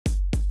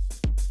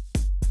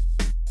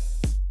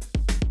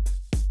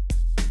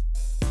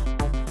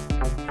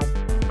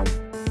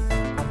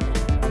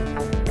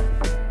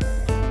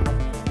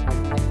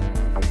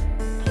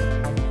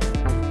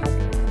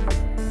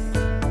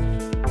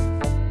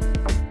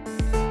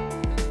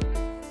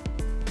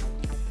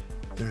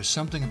is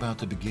something about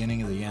the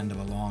beginning of the end of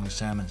a long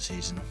salmon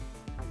season.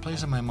 It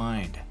plays on my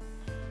mind,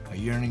 a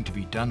yearning to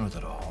be done with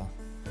it all,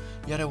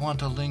 yet I want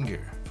to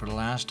linger for the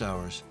last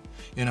hours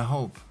in a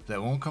hope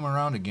that won't come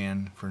around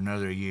again for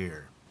another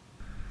year.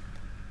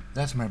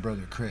 That's my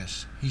brother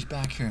Chris. He's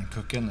back here in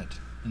Cook Inlet,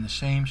 in the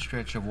same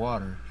stretch of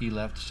water he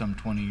left some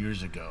 20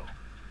 years ago.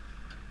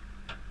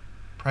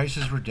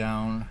 Prices were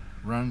down,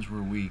 runs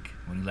were weak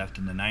when he left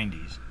in the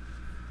 90s.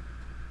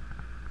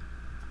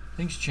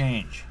 Things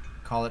change.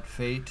 Call it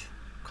fate,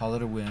 call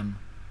it a whim,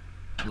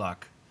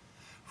 luck.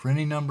 For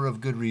any number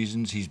of good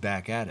reasons, he's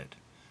back at it,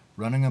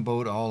 running a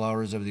boat all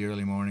hours of the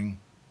early morning,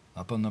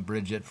 up on the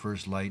bridge at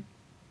first light,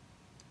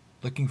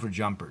 looking for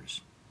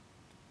jumpers.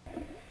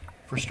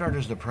 For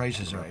starters, the price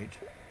is right.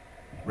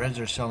 Reds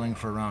are selling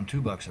for around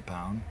 $2 a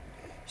pound.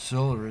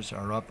 Silvers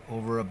are up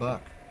over $1.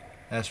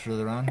 As for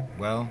the run,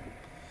 well,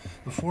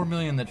 the 4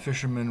 million that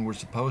Fisherman were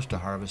supposed to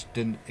harvest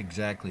didn't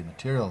exactly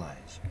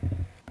materialize.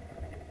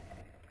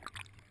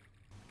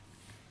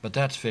 But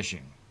that's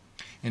fishing.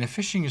 And if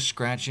fishing is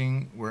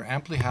scratching, we're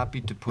amply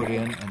happy to put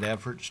in an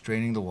effort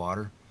straining the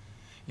water.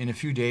 In a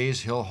few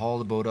days, he'll haul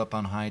the boat up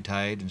on high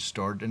tide and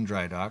store it in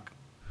dry dock,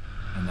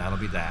 and that'll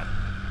be that.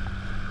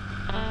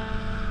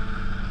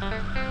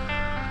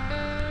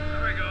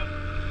 There we go.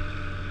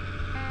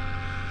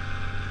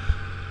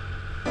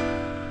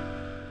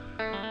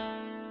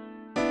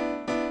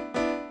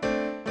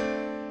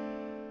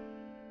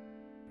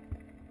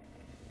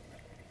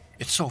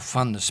 It's so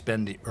fun to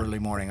spend the early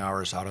morning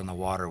hours out on the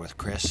water with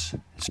Chris.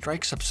 It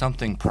strikes up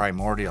something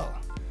primordial,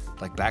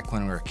 like back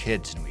when we were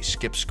kids and we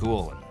skipped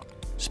school and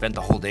spent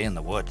the whole day in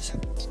the woods.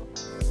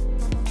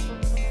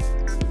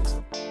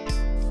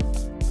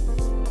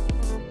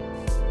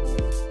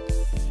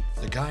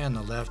 The guy on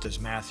the left is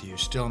Matthew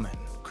Stillman,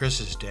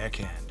 Chris's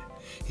deckhand.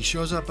 He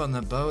shows up on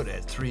the boat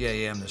at 3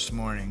 a.m. this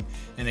morning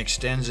and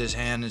extends his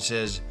hand and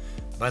says,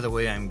 "By the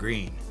way, I'm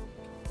green."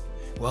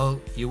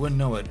 Well, you wouldn't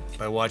know it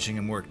by watching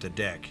him work the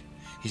deck.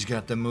 He's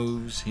got the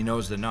moves, he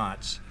knows the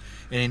knots,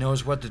 and he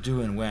knows what to do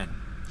and when.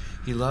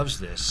 He loves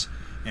this,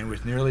 and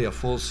with nearly a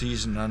full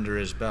season under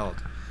his belt,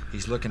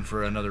 he's looking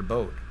for another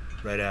boat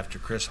right after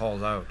Chris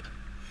hauls out.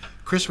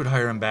 Chris would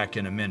hire him back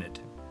in a minute.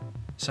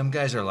 Some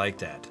guys are like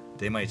that.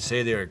 They might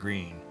say they are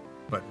green,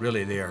 but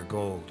really they are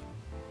gold.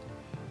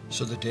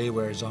 So the day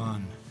wears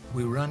on.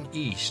 We run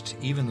east,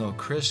 even though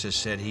Chris has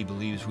said he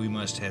believes we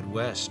must head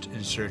west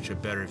in search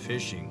of better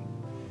fishing.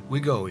 We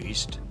go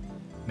east,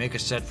 make a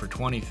set for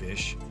 20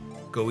 fish,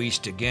 go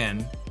east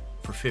again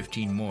for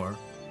 15 more,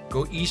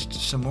 go east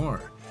some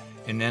more,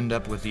 and end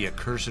up with the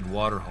accursed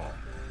waterhole.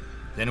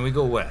 Then we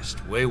go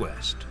west, way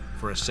west,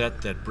 for a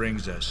set that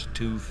brings us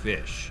 2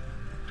 fish.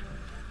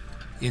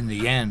 In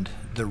the end,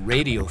 the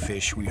radio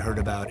fish we heard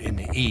about in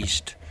the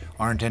east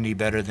aren't any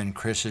better than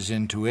Chris's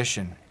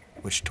intuition,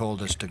 which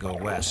told us to go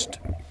west.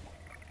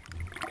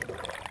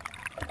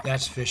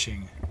 That's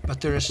fishing.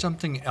 But there is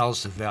something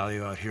else of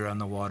value out here on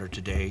the water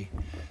today,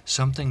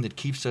 something that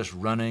keeps us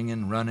running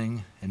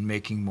and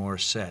making more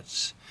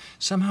sets.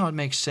 Somehow it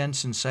makes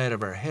sense inside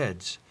of our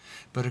heads,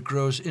 but it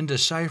grows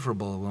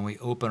indecipherable when we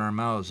open our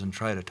mouths and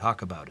try to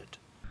talk about it.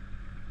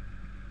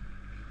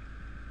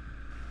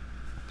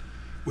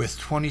 With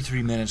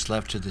 23 minutes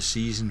left of the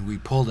season, we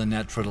pull the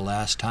net for the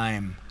last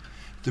time.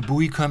 The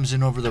buoy comes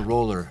in over the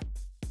roller.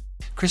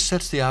 Chris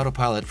sets the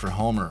autopilot for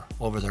Homer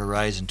over the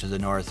horizon to the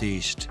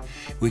northeast.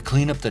 We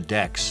clean up the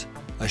decks,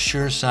 a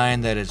sure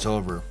sign that it's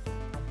over,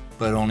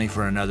 but only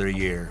for another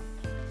year.